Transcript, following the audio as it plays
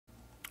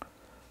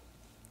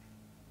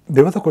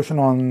There was a question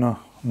on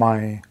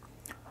my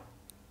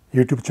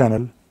YouTube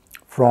channel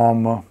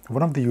from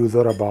one of the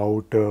user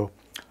about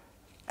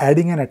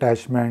adding an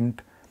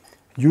attachment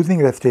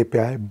using REST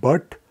API,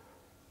 but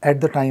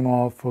at the time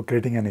of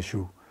creating an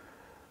issue.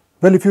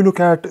 Well, if you look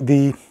at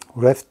the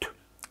REST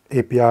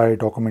API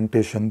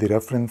documentation, the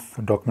reference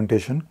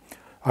documentation,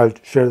 I'll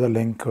share the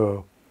link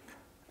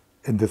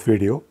in this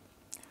video.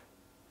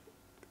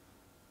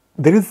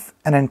 There is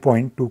an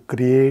endpoint to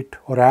create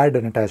or add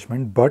an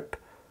attachment, but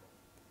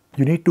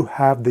you need to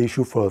have the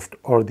issue first,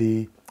 or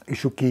the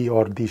issue key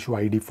or the issue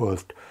ID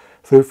first.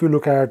 So if you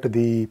look at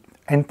the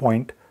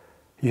endpoint,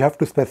 you have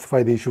to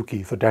specify the issue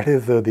key. So that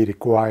is the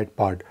required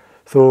part.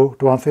 So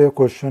to answer your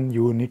question,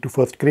 you need to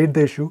first create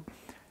the issue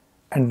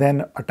and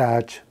then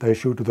attach the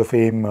issue to the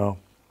same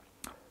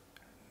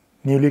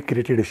newly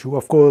created issue.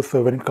 Of course,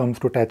 when it comes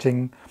to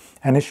attaching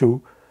an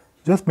issue,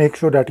 just make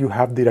sure that you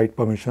have the right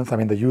permissions. I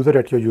mean, the user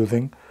that you're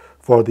using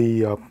for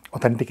the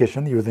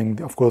authentication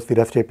using, of course, the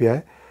REST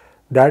API,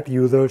 that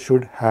user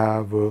should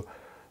have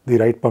the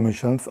right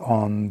permissions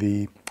on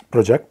the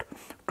project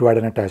to add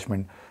an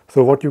attachment.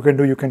 So what you can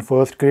do, you can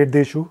first create the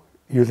issue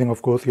using,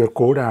 of course, your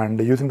code, and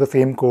using the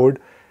same code,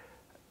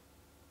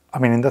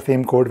 in the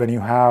same code, when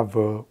you have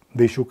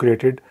the issue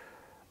created,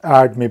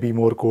 add maybe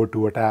more code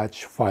to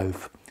attach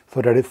files.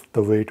 So that is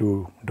the way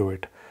to do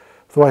it.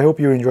 So I hope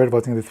you enjoyed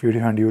watching this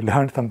video and you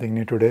learned something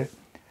new today.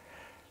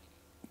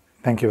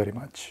 Thank you very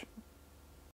much.